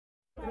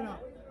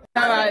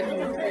And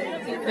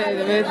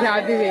the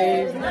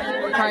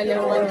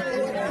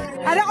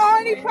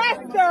only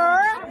pastor.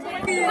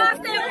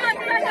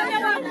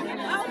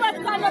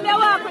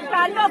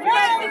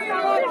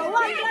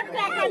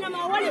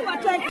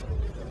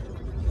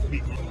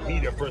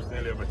 Media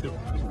person ever do.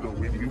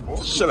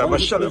 Shut up. The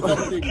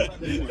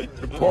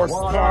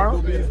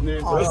Pastar. The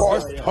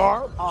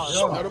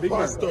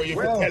Pastar. You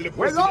can tell the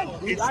person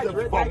it's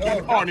the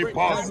fucking Horny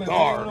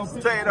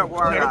Pastar. Say it up,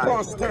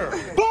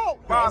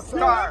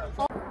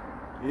 Pastar.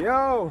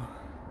 Yo,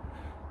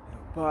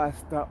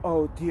 Pastar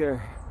out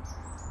here.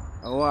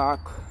 I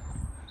walk.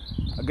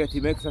 I get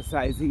him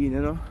exercise in, you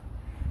know.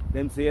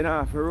 Them say you don't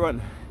have to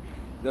run.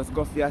 Just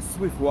go for a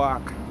swift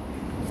walk.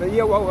 So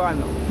here what we are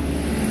now.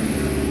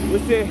 You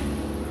see,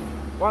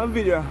 one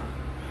video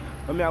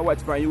I watch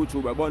from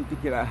YouTube about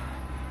particular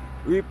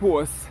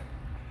repost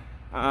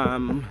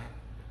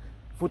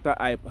Foota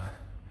hype.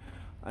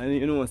 And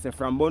you know, say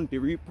from Bunty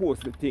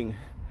repost the thing.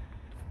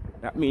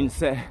 That means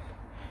say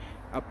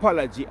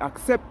apology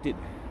accepted.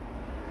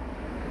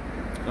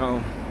 Now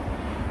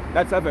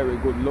that's a very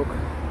good look.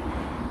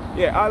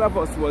 Yeah, all of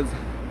us was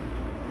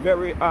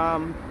very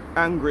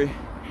angry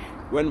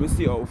when we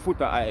see how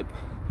Foota hype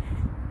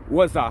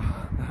was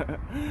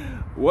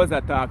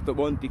a talk to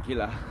Bunty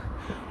Killer,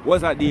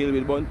 was a deal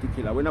with Bunty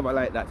Killer. We never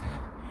like that.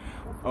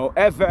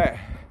 However,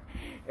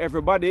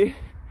 everybody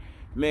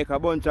make a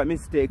bunch of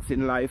mistakes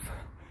in life,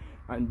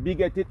 and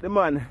bigot it the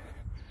man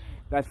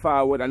that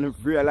forward and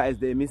realize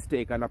their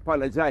mistake and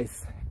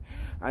apologize.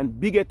 And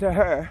bigot to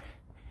her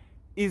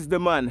is the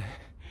man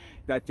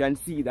that can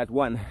see that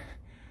one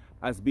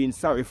has been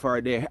sorry for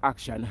their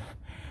action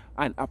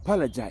and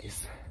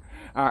apologize,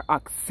 or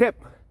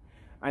accept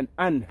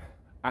and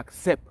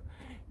accept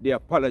the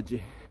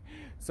apology.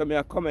 So me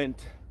a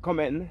comment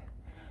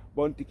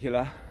Bunty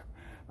Killer,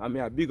 and me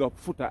a big up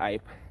Foota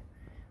hype,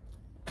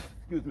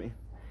 excuse me,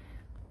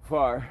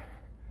 for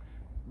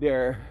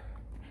their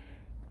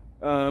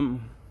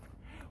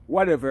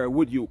whatever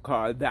would you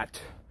call that,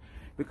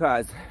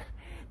 because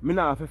me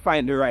now have to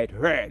find the right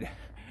word,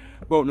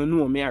 but no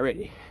know me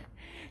already.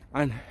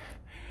 And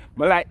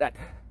I like that.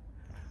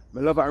 I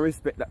love and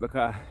respect that,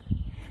 because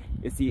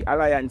you see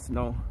alliance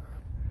now,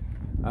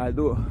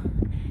 although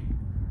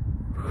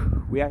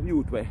we are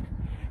youth where,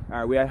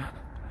 or we are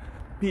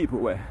people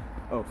where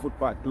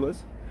footpath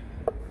close.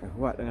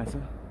 What then I say?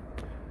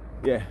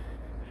 Yeah.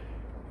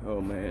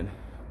 Oh man.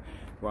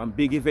 One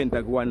big event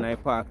that go on in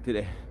park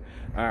today.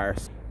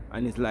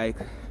 And it's like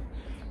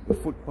the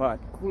footpath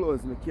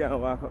closed, I can't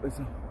walk up there.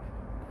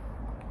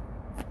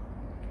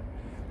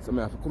 So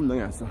I have to come down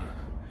here, so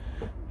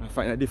I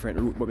find a different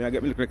route, but I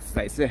get me little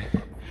exercise.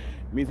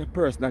 Me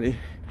personally,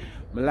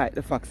 I like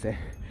the fact say,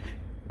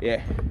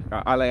 yeah,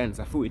 our alliance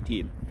a full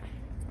team.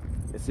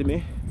 You see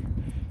me?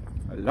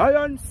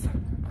 Alliance!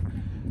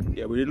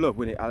 Yeah, we love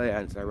when the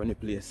alliance are run the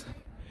place.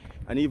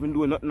 And even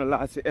though nothing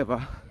lasts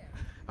forever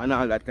and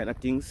all that kind of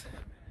things,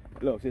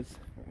 love this.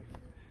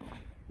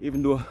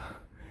 Even though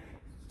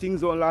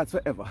things don't last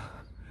forever.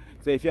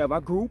 So if you have a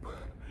group,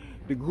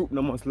 the group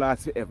no must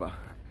last forever.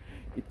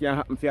 It can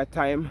happen for a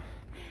time.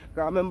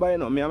 Because I remember, you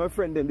know, me and my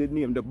friend them did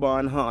name the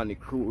Horny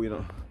crew, you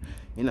know.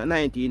 In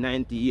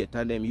 1998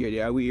 and them year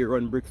there, we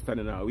run Brixton,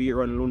 you know, we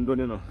run London,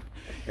 you know.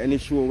 Any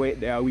show wait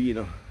there, we, you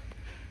know.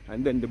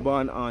 And then the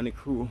Horny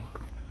crew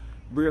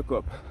break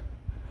up.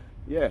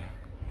 Yeah.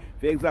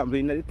 For example,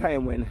 in the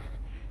time when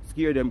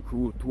Tears Dem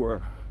crew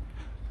tour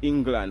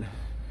England,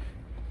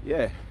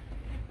 yeah.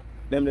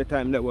 Them the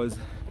time that was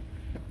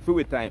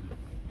free time.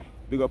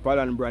 Big up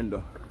Alan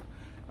Brando.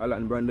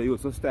 Alan Brando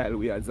used to style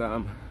we as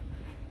the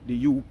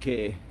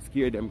UK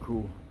Tears Dem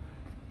crew.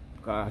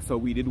 So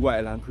we did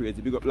wild and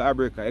crazy. Big up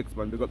Labreaker,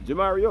 X-Man, big up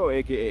Jamario,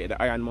 aka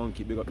the Iron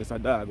Monkey, big up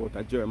Mr. Dog out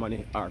of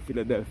Germany or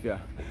Philadelphia.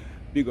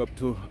 Big up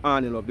to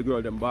Annie Love, the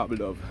girl them Bob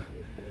Love.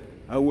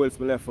 And who else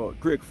me left out?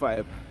 Craig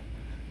 5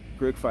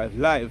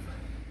 Live.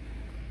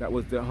 That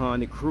was the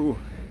Horny crew.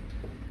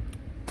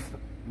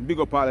 Big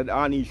up all of the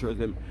Horny shows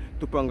them.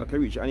 Tupanga,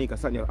 Karish, Anika,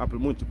 Sanya, Apple,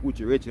 Munchi,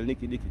 Pucci, Rachel,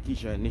 Nikki,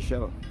 Kisha, and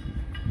Nichelle.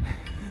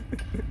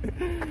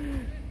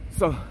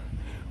 So,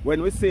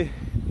 when we see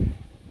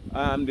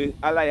the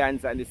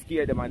alliance and the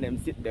Tears Dem and them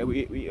sit there,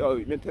 we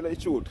tell the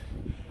truth.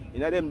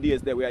 In them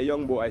days there we are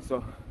young boys,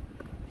 so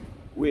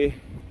we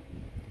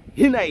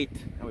unite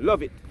and we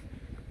love it.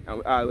 And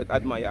we always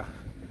admire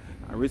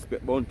and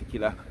respect Bunty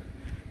Killer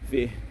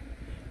for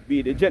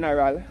be the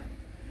general.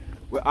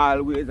 We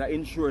always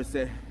ensure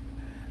say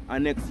our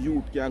next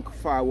youth can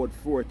forward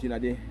forth in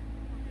the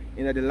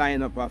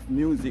lineup of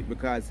music,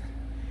 because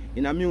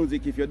in a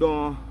music, if you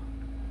don't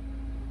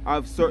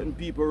have certain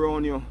people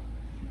around you,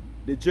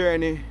 the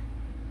journey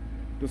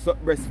to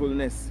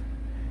successfulness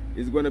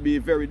is going to be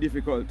very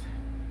difficult.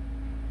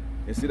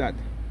 You see that?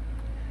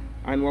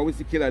 And what we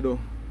see Killer do,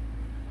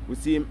 we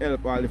see him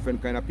help all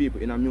different kind of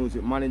people in a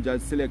music,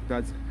 managers,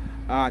 selectors,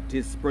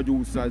 artists,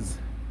 producers,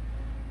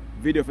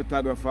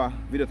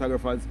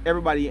 videographers,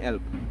 everybody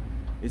help.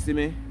 You see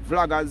me?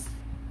 Vloggers,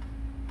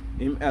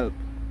 him help.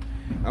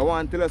 I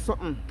want to tell you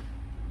something.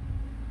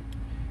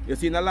 You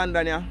see in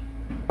London here,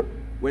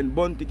 when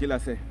Bounty Killer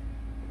say,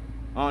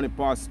 on the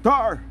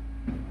Pastar,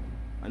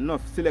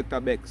 enough selector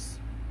Bex,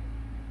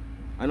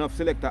 enough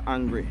selector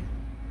angry,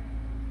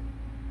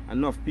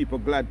 enough people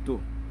glad to.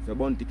 So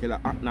Bounty Killer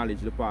acknowledge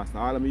the Pastar.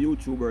 All of my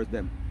YouTubers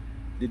them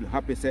did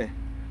happy say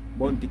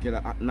Bounty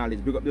Killer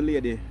acknowledge. Big up the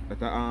lady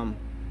that my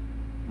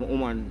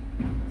woman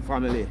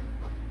family.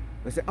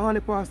 They say, on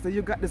the Pastar,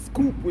 you got the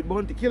scoop with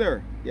Bounty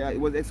Killer. Yeah, it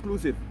was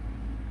exclusive.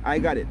 I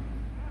got it.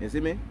 You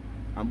see me?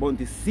 And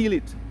Bounty seal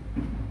it.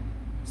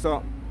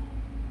 So,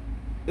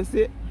 you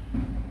see, I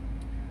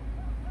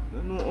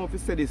don't know if you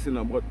say this, you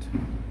know, but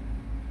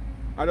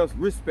I just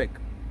respect.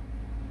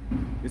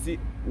 You see,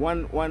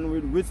 one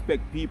will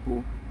respect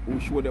people who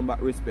show them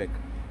back respect.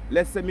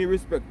 Let's say me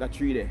respect that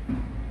tree there.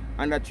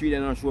 And that tree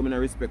there not show me no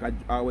respect.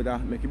 I would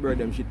make you bird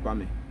them shit for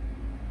me.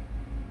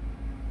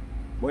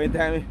 But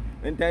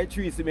when time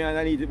tree see me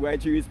underneath it, why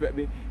tree respect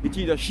me, the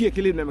tree just shake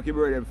a little and make you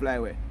bird them fly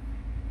away.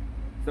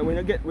 So when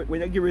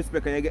you give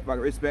respect and you get back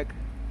respect.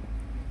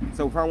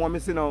 So from what I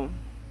see now,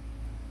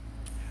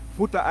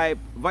 Foota hype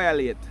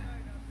violate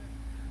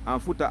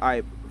and Foota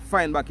hype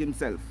find back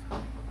himself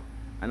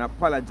and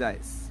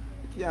apologize.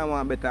 You can't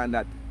want better than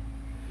that.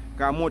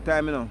 Because more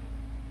time,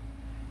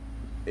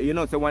 you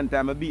know, so one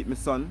time I beat my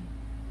son.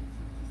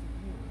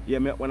 Yeah,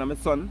 when I'm my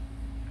son,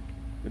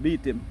 I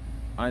beat him.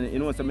 And you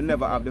know, so I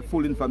never have the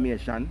full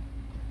information.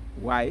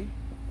 Why?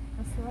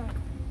 That's right.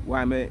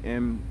 Why I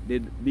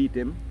did beat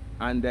him.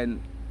 And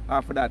then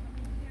after that,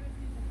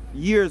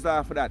 years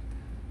after that,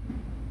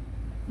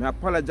 I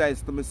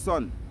apologize to my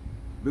son.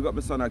 Big up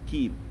my son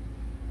Akeem.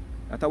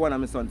 That's one of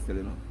my son still,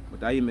 you know.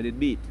 But I did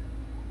beat.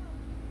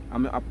 I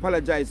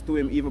apologize to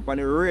him, even on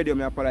the radio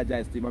I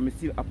apologize to him. I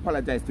still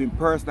apologize to him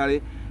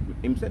personally.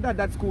 He said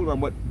that's cool, man,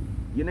 but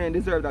you don't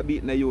deserve that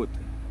beating the youth.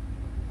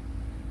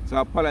 So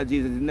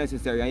apologies is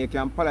necessary, and you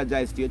can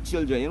apologize to your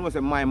children. You know, say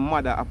my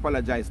mother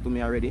apologized to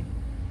me already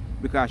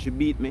because she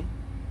beat me.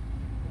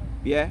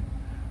 Yeah?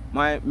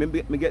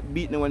 Me get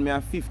beaten when I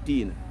was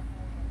 15.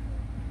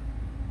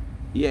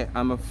 Yeah,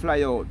 I'm a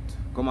fly out,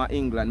 come to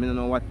England. I don't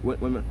know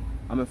when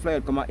I'm a fly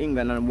out, come to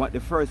England, and the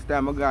first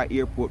time I got to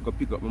airport go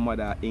pick up my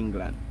mother at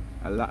England,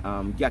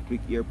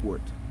 Gatwick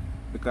Airport,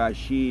 because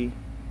she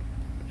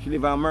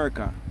live in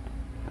America,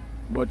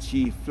 but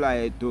she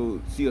fly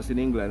to see us in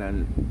England,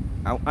 and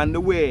on the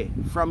way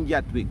from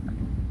Gatwick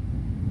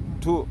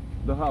to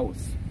the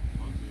house,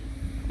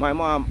 my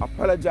mom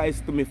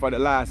apologized to me for the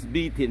last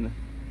beating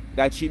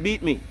that she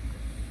beat me.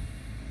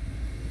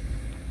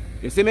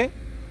 You see me?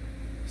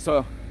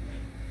 So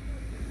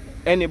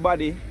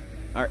anybody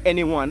or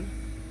anyone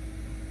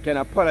can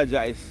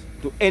apologize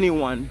to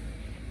anyone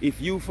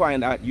if you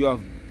find that you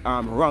have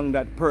wronged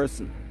that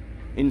person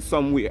in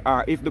some way,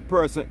 or if the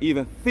person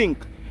even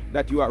think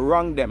that you are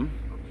wrong them,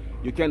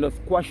 you can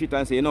just quash it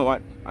and say, you know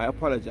what, I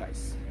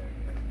apologize.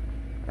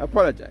 I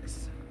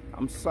apologize.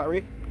 I'm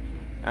sorry,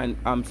 and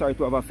I'm sorry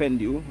to have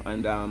offended you,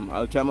 and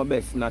I'll try my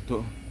best not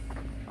to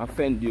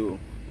offend you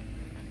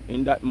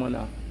in that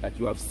manner that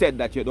you have said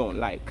that you don't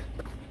like.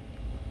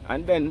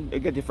 And then you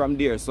get it from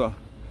there. So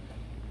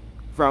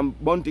from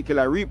Bounty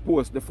Killer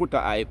repost the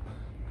Foota hype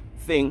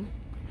thing,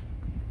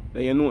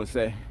 then you know,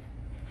 say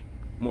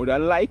more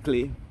than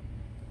likely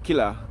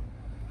Killer,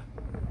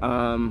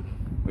 what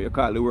you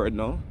call the word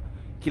now,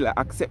 Killer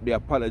accept the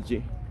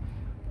apology,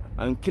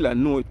 and Killer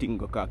know thing,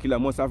 because Killer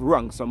must have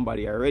wronged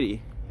somebody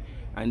already,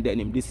 and then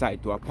him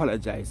decide to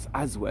apologize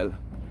as well.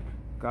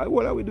 Because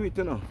what are we doing,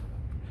 you know?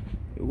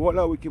 What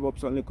are we keep up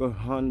some little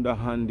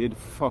underhanded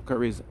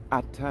fuckeries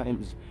at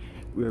times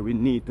where we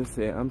need to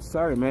say, I'm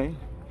sorry, man,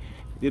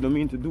 you don't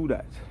mean to do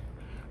that.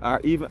 Or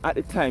even at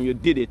the time you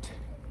did it,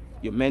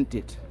 you meant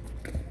it.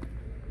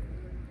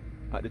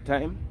 At the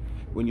time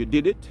when you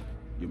did it,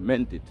 you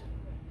meant it.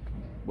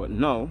 But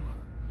now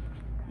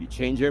you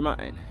change your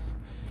mind.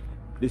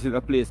 This is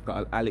a place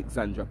called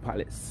Alexandra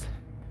Palace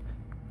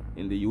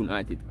in the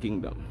United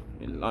Kingdom,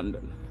 in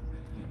London.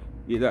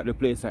 These are the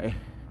place I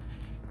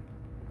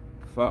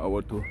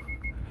forward to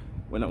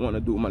when I want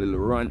to do my little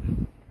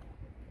run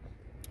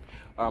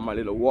or my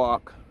little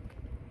walk.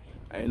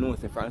 I know if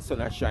the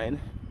sun shine,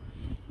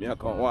 I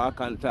can walk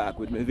and talk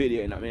with my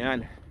video in my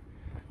hand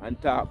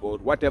and talk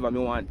about whatever I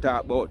want to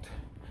talk about.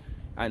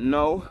 And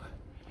now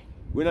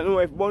we don't know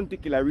if Bounty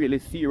Killer really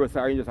serious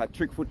or just a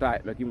trick Foota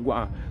hype make him go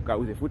on, because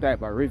with the Foota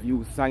hype a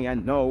review song,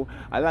 and now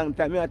a long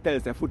time I tell you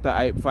Foota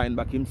hype find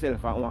back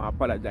himself and want to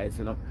apologize,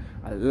 you know.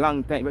 A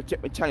long time, if you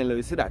check my channel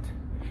you see that.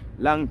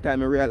 Long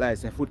time I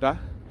realize Foota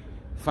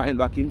find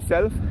back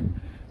himself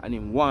and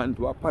him want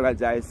to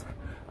apologize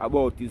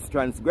about his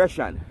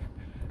transgression.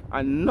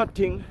 And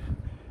nothing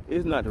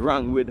is not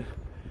wrong with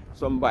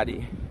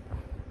somebody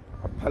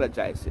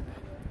apologizing.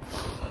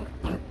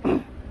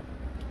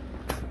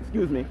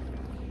 Excuse me.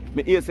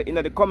 Me hear say in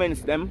the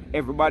comments them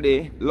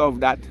everybody love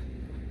that.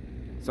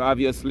 So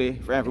obviously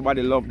for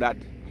everybody love that,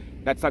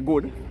 that's a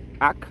good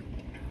act.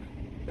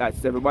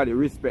 That's everybody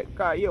respect.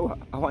 Cause yeah,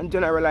 I want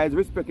generalized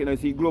respect, you know,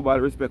 see global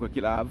respect what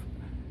Killer have.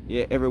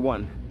 Yeah,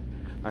 everyone.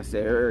 I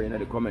say in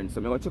the comments. So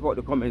I'm gonna check out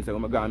the comments and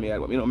I'm gonna go me,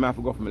 you know, I have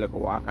to go for me like a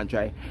walk and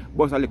try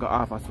bust a little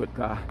half a sweat,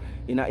 cause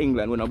in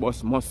England, when a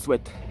bus must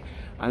sweat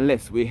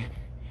unless we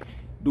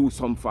do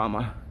some form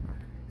of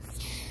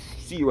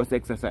serious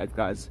exercise,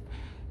 because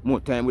more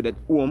time with at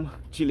home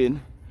chilling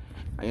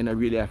and you don't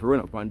really have to run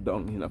up and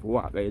down, you have to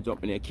walk or you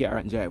jump in your car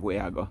and drive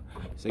where you go.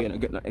 So you don't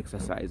get no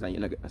exercise and you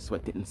don't get no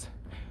sweatings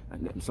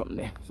and then something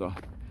there. So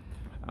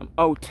I'm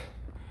out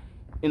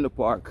in the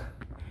park.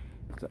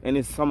 So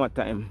any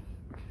summertime,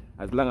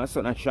 as long as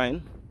sun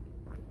shine,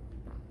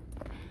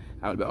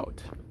 I'll be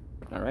out.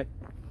 Alright?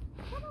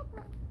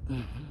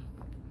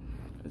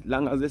 As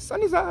long as the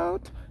sun is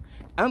out,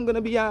 I'm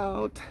gonna be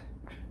out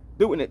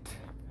doing it.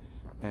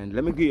 And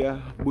let me give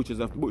you butchers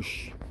of the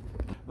bush.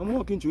 I'm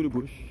walking through the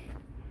bush.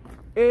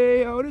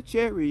 Hey, oh, the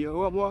cherry,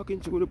 yo, I'm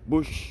walking through the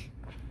bush.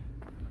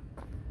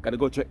 Gotta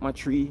go check my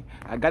tree.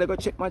 I gotta go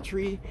check my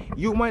tree.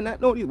 You might not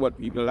know this, but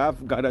people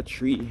have got a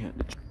tree.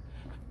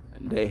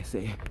 And they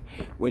say,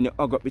 when you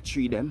hug up the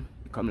tree, them,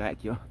 it come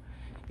like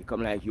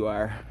you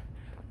are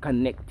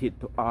connected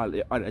to all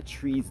the other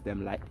trees,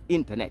 them like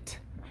internet.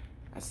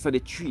 And so the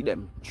tree,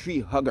 them, tree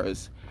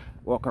huggers,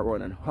 walk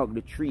around and hug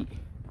the tree.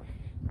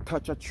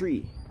 Touch a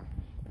tree.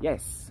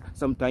 Yes,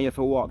 sometimes you have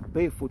to walk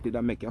barefooted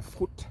and make your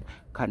foot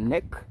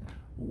connect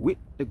with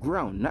the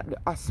ground, not the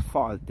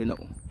asphalt, you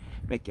know.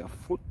 Make your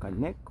foot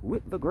connect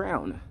with the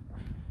ground.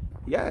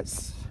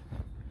 Yes.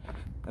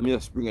 Let me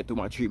just bring it to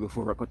my tree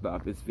before I cut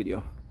off this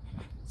video.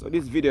 So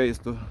this video is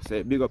to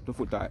say big up to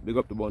Foota, big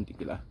up to Bounty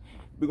Killer,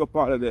 big up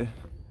all of the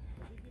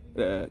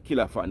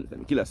killer fans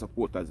and killer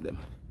supporters them.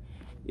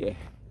 Yeah.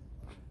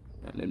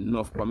 And then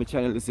enough for my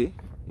channel, you see,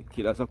 the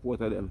killer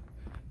supporter them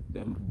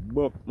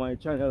bump my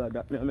channel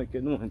that me make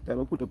you know and time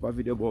I put up a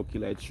video about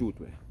killer it shoot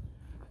where.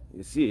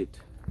 You see it?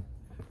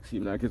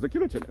 Seems like it's a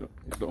killer channel.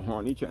 It's the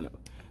Horny channel.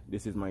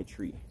 This is my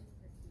tree.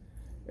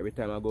 Every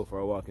time I go for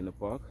a walk in the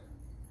park,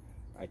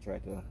 I try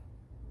to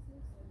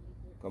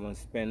come and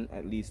spend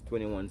at least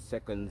 21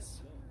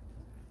 seconds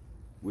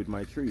with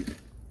my tree.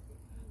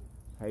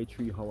 Hi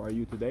tree, how are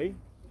you today?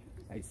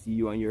 I see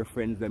you and your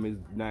friends, them is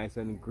nice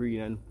and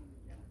green and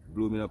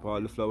blooming up all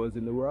the flowers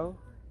in the world.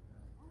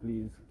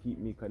 Please keep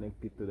me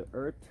connected to the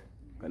earth,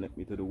 connect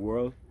me to the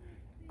world,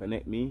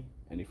 connect me,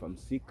 and if I'm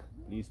sick,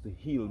 please to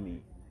heal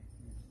me.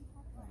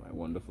 My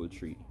wonderful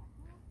tree.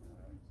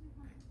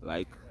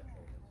 Like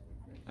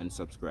and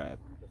subscribe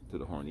to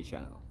the Horny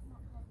channel.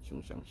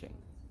 Chung Chung Cheng.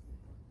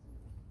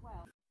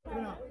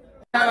 And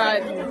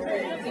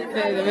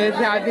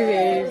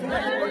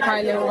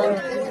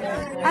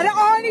the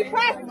only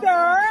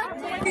pastor.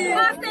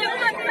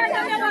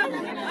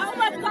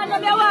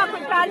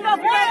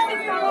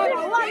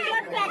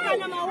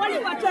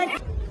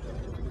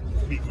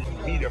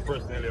 Me the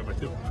person ever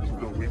took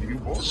with you,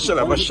 boy. Shut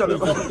up. The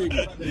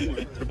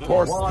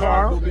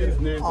Pastar. The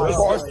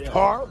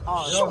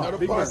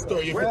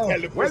Pastar. You can tell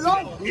the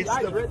person it's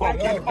the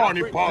fucking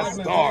Horny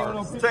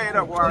Pastar. Say it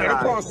up, The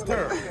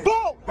Pastar.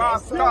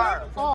 Pastar.